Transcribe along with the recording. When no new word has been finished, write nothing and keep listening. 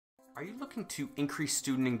Are you looking to increase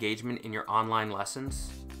student engagement in your online lessons?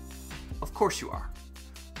 Of course you are.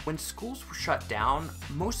 When schools were shut down,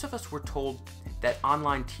 most of us were told that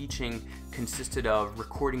online teaching consisted of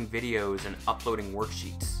recording videos and uploading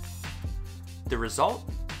worksheets. The result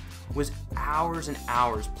was hours and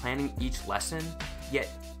hours planning each lesson, yet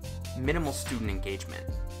minimal student engagement.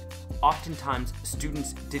 Oftentimes,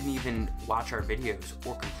 students didn't even watch our videos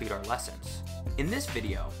or complete our lessons. In this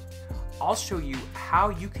video, I'll show you how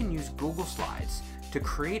you can use Google Slides to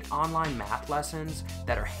create online math lessons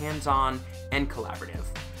that are hands-on and collaborative,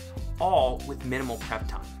 all with minimal prep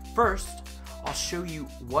time. First, I'll show you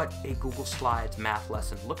what a Google Slides math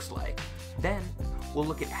lesson looks like. Then, we'll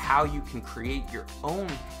look at how you can create your own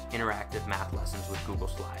interactive math lessons with Google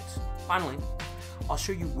Slides. Finally, I'll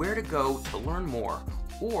show you where to go to learn more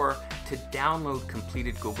or to download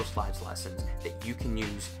completed Google Slides lessons that you can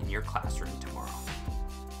use in your classroom tomorrow.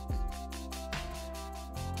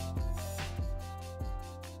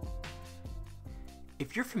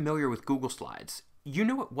 If you're familiar with Google Slides, you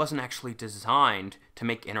know it wasn't actually designed to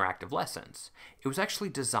make interactive lessons. It was actually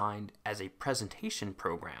designed as a presentation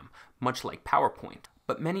program, much like PowerPoint.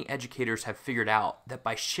 But many educators have figured out that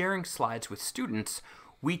by sharing slides with students,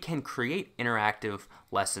 we can create interactive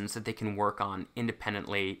lessons that they can work on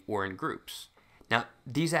independently or in groups. Now,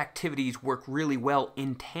 these activities work really well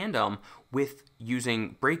in tandem with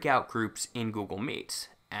using breakout groups in Google Meets.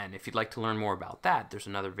 And if you'd like to learn more about that, there's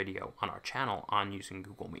another video on our channel on using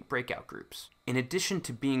Google Meet breakout groups. In addition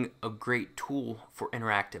to being a great tool for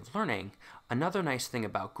interactive learning, another nice thing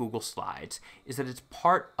about Google Slides is that it's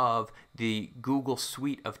part of the Google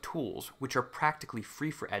suite of tools, which are practically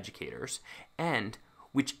free for educators and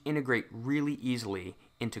which integrate really easily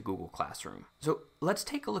into Google Classroom. So let's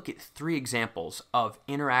take a look at 3 examples of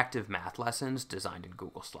interactive math lessons designed in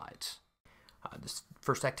Google Slides. This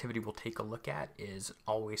first activity we'll take a look at is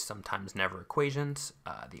always, sometimes, never equations.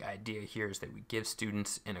 The idea here is that we give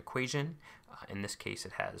students an equation. In this case,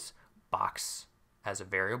 it has box as a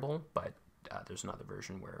variable, but there's another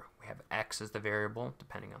version where we have x as the variable,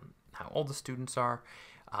 depending on how old the students are.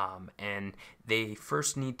 And they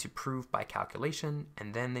first need to prove by calculation,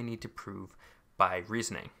 and then they need to prove by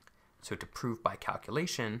reasoning. So to prove by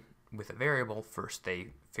calculation with a variable, first they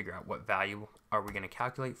figure out what value are we going to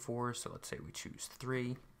calculate for. So let's say we choose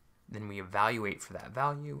 3. Then we evaluate for that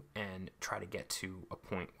value and try to get to a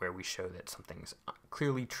point where we show that something's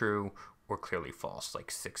clearly true or clearly false. Like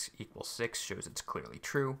 6 equals 6 shows it's clearly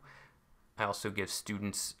true. I also give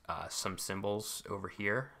students some symbols over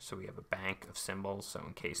here. So we have a bank of symbols. So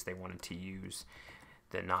in case they wanted to use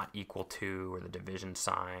the not equal to or the division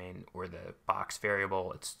sign or the box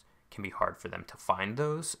variable, it can be hard for them to find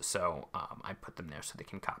those. So I put them there so they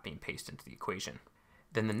can copy and paste into the equation.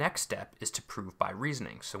 Then the next step is to prove by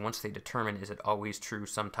reasoning. So once they determine is it always true,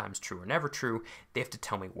 sometimes true, or never true, they have to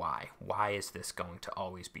tell me why. Why is this going to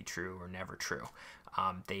always be true or never true?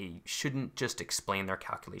 They shouldn't just explain their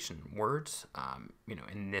calculation in words.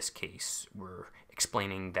 In this case, we're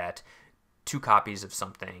explaining that 2 copies of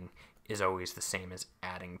something is always the same as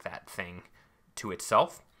adding that thing to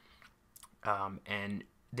itself. And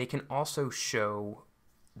they can also show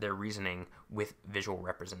their reasoning with visual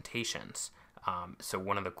representations. So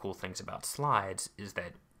one of the cool things about slides is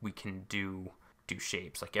that we can do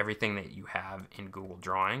shapes. Like everything that you have in Google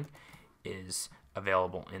Drawing is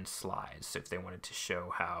available in slides. So if they wanted to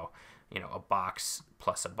show how, a box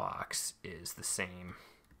plus a box is the same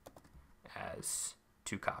as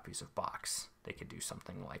 2 copies of box, they could do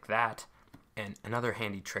something like that. And another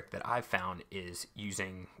handy trick that I've found is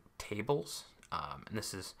using tables. And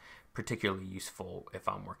this is particularly useful if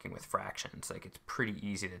I'm working with fractions. Like it's pretty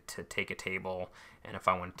easy to take a table, and if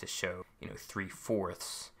I wanted to show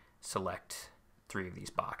 3/4, select 3 of these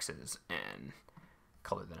boxes and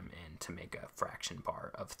color them in to make a fraction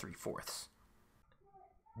bar of 3/4.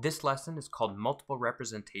 This lesson is called Multiple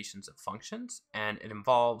Representations of Functions, and it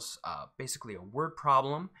involves basically a word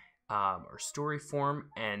problem or story form,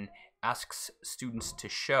 and asks students to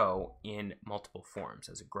show in multiple forms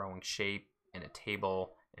as a growing shape, in a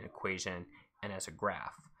table, an equation, and as a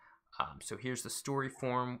graph. So here's the story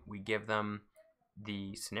form. We give them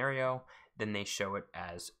the scenario, then they show it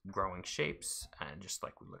as growing shapes, and just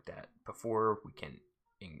like we looked at before, we can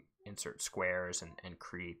insert squares and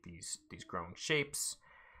create these growing shapes.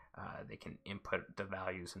 They can input the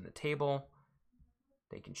values in the table.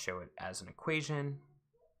 They can show it as an equation.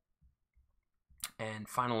 And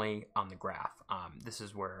finally, on the graph, this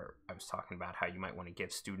is where I was talking about how you might want to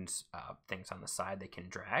give students things on the side they can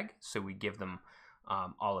drag. So we give them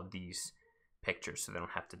all of these pictures so they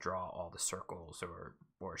don't have to draw all the circles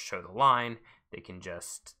or show the line. They can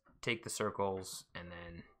just take the circles and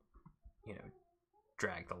then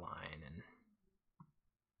drag the line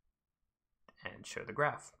and show the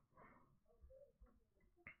graph.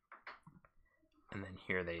 And then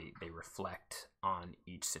here they reflect on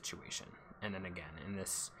each situation. And then again, in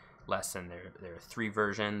this lesson, there are 3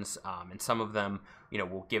 versions, and some of them,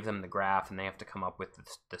 we'll give them the graph and they have to come up with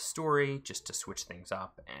the story just to switch things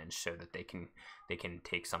up and show that they can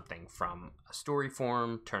take something from a story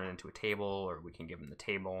form, turn it into a table, or we can give them the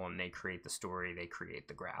table and they create the story, they create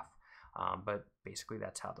the graph. But basically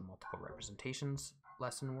that's how the multiple representations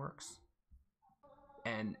lesson works.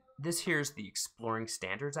 And this here's the exploring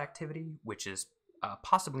standards activity, which is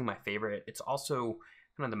possibly my favorite. It's also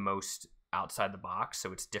kind of the most outside the box,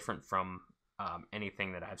 so it's different from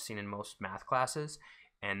anything that I've seen in most math classes.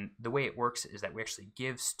 And the way it works is that we actually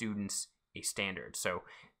give students a standard. So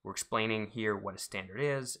we're explaining here what a standard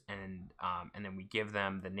is, and then we give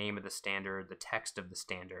them the name of the standard, the text of the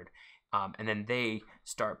standard, and then they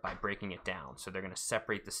start by breaking it down. So they're going to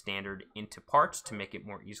separate the standard into parts to make it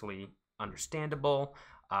more easily understandable.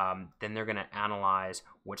 Then they're going to analyze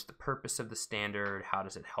what's the purpose of the standard, how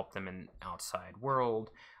does it help them in the outside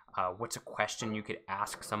world, what's a question you could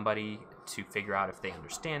ask somebody to figure out if they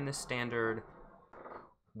understand this standard,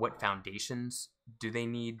 what foundations do they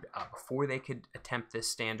need before they could attempt this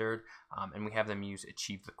standard, and we have them use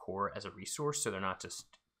Achieve the Core as a resource, so they're not just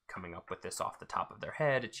coming up with this off the top of their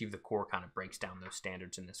head. Achieve the Core kind of breaks down those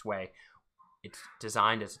standards in this way. It's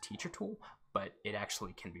designed as a teacher tool, but it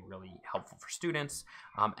actually can be really helpful for students.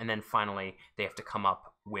 And then finally, they have to come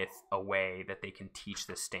up with a way that they can teach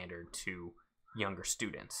this standard to younger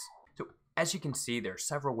students. So as you can see, there are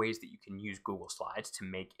several ways that you can use Google Slides to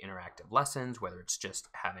make interactive lessons, whether it's just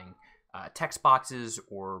having text boxes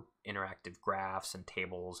or interactive graphs and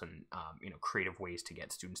tables and creative ways to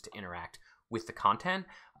get students to interact with the content.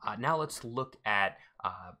 Now let's look at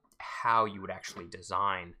how you would actually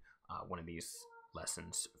design one of these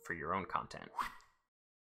lessons for your own content.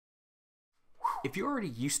 If you're already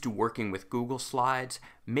used to working with Google Slides,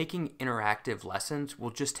 making interactive lessons will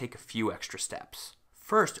just take a few extra steps.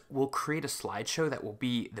 First, we'll create a slideshow that will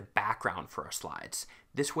be the background for our slides.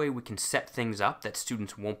 This way we can set things up that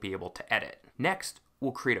students won't be able to edit. Next,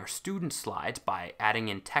 we'll create our student slides by adding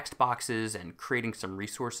in text boxes and creating some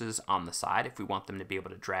resources on the side if we want them to be able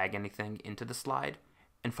to drag anything into the slide.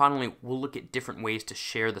 And finally, we'll look at different ways to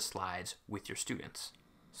share the slides with your students.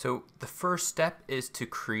 So the first step is to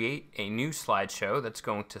create a new slideshow that's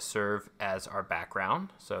going to serve as our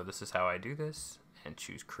background. So this is how I do this, and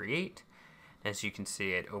choose Create. As you can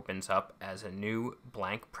see, it opens up as a new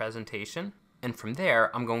blank presentation. And from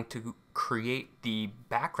there, I'm going to create the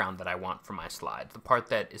background that I want for my slides, the part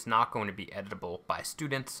that is not going to be editable by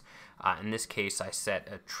students. In this case, I set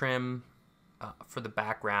a trim for the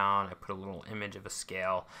background. I put a little image of a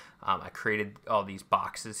scale. I created all these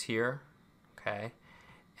boxes here, okay,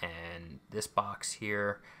 and this box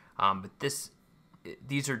here. But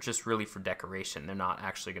these are just really for decoration. They're not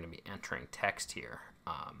actually going to be entering text here.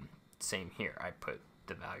 Same here. I put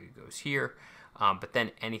the value goes here, but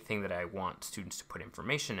then anything that I want students to put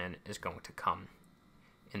information in is going to come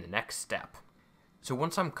in the next step. So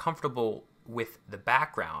once I'm comfortable with the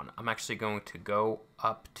background, I'm actually going to go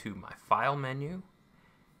up to my File menu,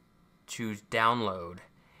 choose Download,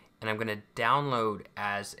 and I'm going to download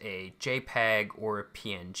as a JPEG or a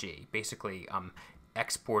PNG. Basically, I'm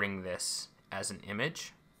exporting this as an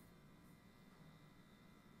image.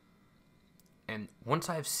 And once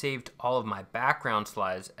I've saved all of my background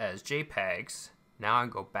slides as JPEGs, now I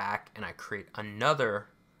go back and I create another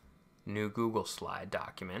new Google Slide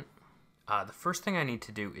document. The first thing I need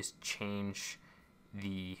to do is change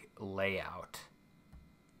the layout.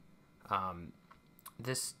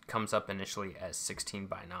 This comes up initially as 16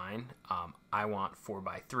 by 9. I want 4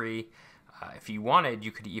 by 3. If you wanted,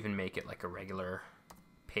 you could even make it like a regular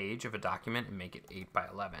page of a document and make it 8 by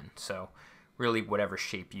 11. So really whatever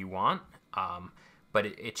shape you want, but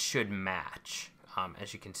it should match.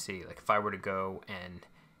 As you can see, like if I were to go and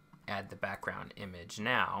add the background image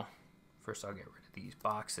now, first I'll get rid of these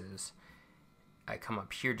boxes. I come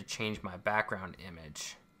up here to change my background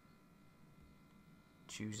image,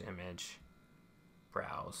 choose image,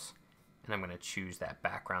 browse, and I'm going to choose that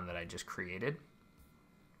background that I just created.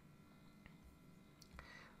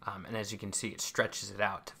 And as you can see, it stretches it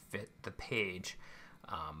out to fit the page,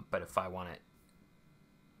 but if I want it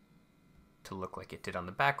to look like it did on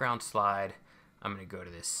the background slide, I'm going to go to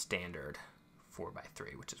this standard 4 by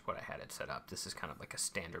 3, which is what I had it set up. This is kind of like a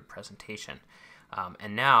standard presentation.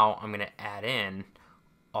 And now I'm going to add in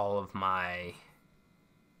all of my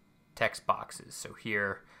text boxes. So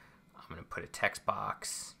here I'm going to put a text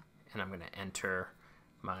box and I'm going to enter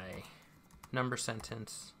my number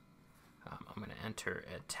sentence, I'm going to enter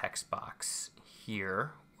a text box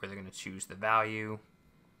here where they're going to choose the value.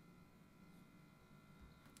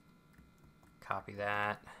 Copy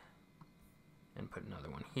that and put another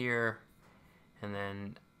one here. And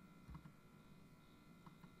then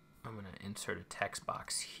I'm going to insert a text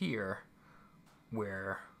box here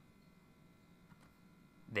where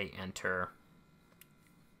they enter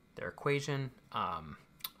their equation. I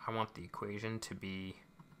want the equation to be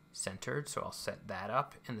centered, so I'll set that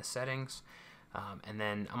up in the settings. And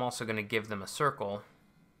then I'm also going to give them a circle.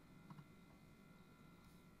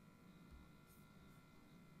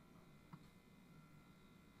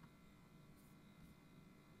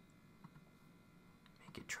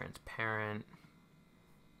 Make it transparent.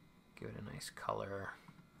 Give it a nice color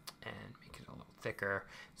and make it a little thicker.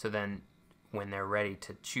 So then when they're ready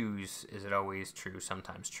to choose, is it always true,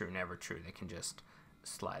 sometimes true, never true, they can just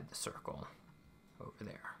slide the circle over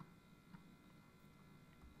there.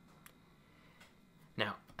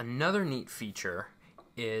 Now, another neat feature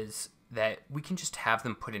is that we can just have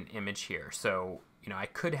them put an image here. So, I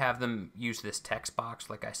could have them use this text box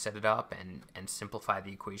like I set it up and simplify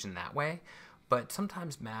the equation that way. But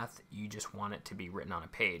sometimes math, you just want it to be written on a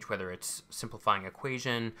page, whether it's simplifying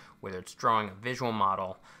equation, whether it's drawing a visual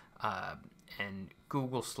model, and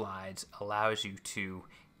Google Slides allows you to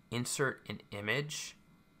insert an image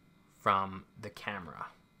from the camera.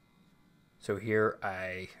 So here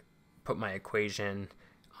I put my equation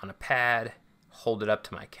on a pad, hold it up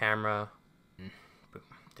to my camera, and boom,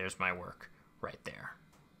 there's my work right there.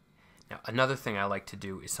 Now, another thing I like to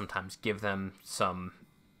do is sometimes give them some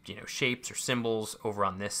shapes or symbols over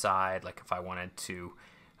on this side. Like if I wanted to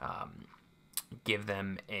give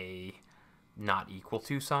them a not equal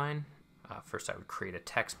to sign, first I would create a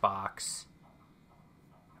text box.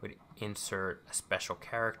 I would insert a special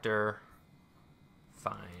character,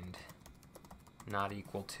 find not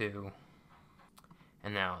equal to,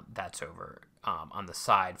 and now that's over on the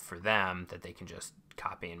side for them that they can just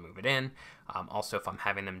copy and move it in. Also, if I'm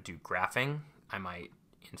having them do graphing, I might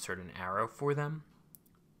insert an arrow for them.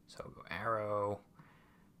 So I'll go arrow,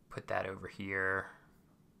 put that over here.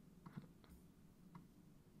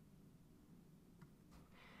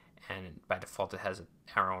 And by default, it has an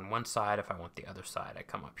arrow on one side. If I want the other side, I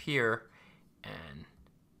come up here and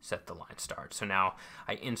set the line start. So now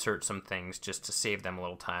I insert some things just to save them a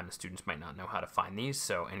little time. The students might not know how to find these,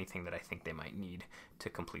 so anything that I think they might need to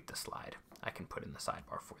complete the slide, I can put in the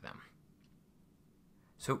sidebar for them.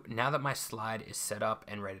 So now that my slide is set up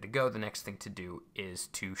and ready to go, the next thing to do is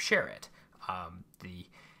to share it.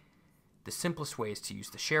 The simplest way is to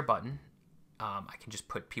use the share button. I can just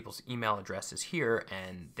put people's email addresses here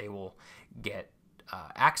and they will get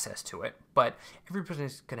access to it, but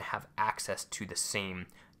everybody's going to have access to the same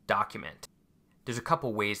document. There's a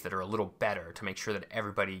couple ways that are a little better to make sure that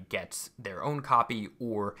everybody gets their own copy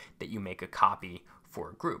or that you make a copy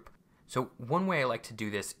for a group. So one way I like to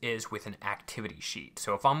do this is with an activity sheet.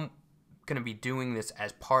 So if I'm going to be doing this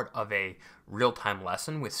as part of a real-time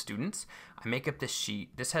lesson with students, I make up this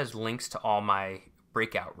sheet. This has links to all my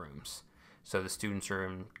breakout rooms. So the students are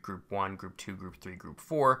in group 1, group 2, group 3, group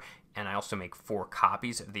 4, and I also make 4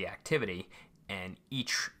 copies of the activity, and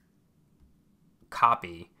each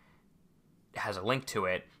copy has a link to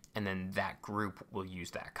it, and then that group will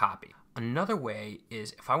use that copy. Another way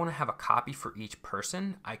is if I want to have a copy for each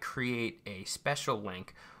person, I create a special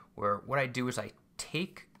link where what I do is I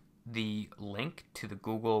take the link to the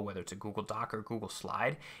Google, whether it's a Google Doc or Google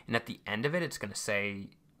Slide, and at the end of it, it's going to say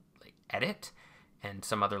like, edit and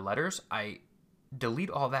some other letters. I delete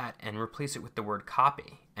all that and replace it with the word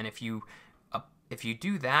copy. And if you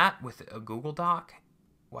do that with a Google Doc,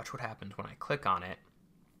 watch what happens when I click on it.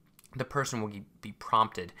 The person will be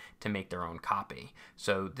prompted to make their own copy.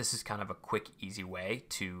 So this is kind of a quick, easy way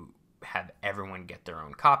to have everyone get their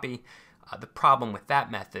own copy. The problem with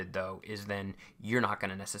that method, though, is then you're not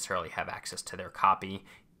going to necessarily have access to their copy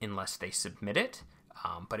unless they submit it.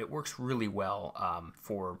 But it works really well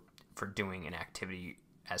for doing an activity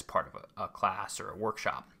as part of a class or a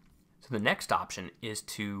workshop. So the next option is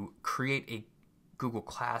to create a Google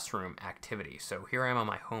Classroom activity. So here I am on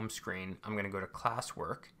my home screen. I'm going to go to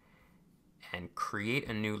Classwork and create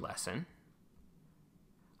a new lesson.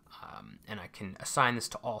 And I can assign this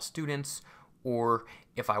to all students, or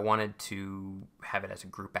if I wanted to have it as a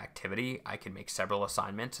group activity, I could make several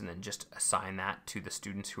assignments and then just assign that to the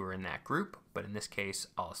students who are in that group. But in this case,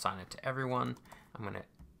 I'll assign it to everyone. I'm going to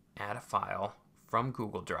add a file from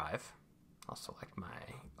Google Drive. I'll select my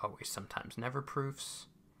always, sometimes, never proofs.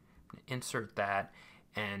 I'm going to insert that.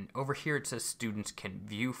 And over here it says students can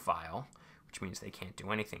view file, which means they can't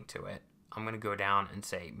do anything to it. I'm going to go down and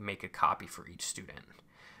say make a copy for each student.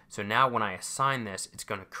 So now when I assign this, it's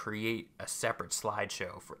going to create a separate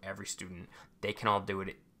slideshow for every student. They can all do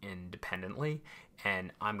it independently,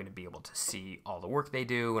 and I'm going to be able to see all the work they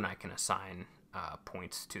do, and I can assign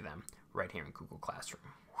points to them right here in Google Classroom.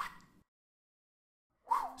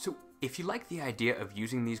 So if you like the idea of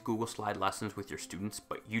using these Google Slide lessons with your students,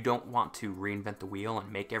 but you don't want to reinvent the wheel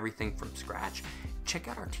and make everything from scratch, check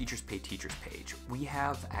out our Teachers Pay Teachers page. We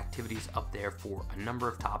have activities up there for a number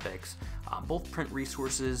of topics, both print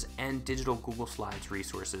resources and digital Google Slides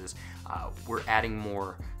resources. We're adding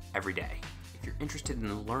more every day. If you're interested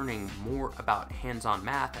in learning more about hands-on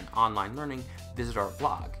math and online learning, visit our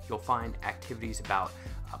blog. You'll find activities about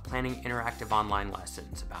planning interactive online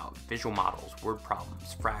lessons, about visual models, word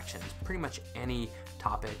problems, fractions, pretty much any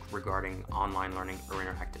topic regarding online learning or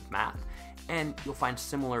interactive math. And you'll find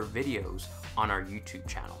similar videos on our YouTube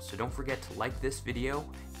channel. So don't forget to like this video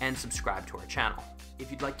and subscribe to our channel. If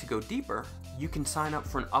you'd like to go deeper, you can sign up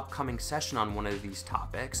for an upcoming session on one of these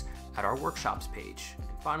topics at our workshops page. And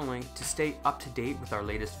finally, to stay up to date with our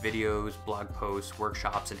latest videos, blog posts,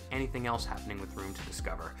 workshops, and anything else happening with Room to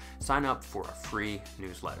Discover, sign up for a free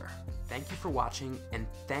newsletter. Thank you for watching, and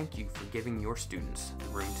thank you for giving your students the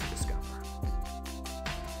room to discover.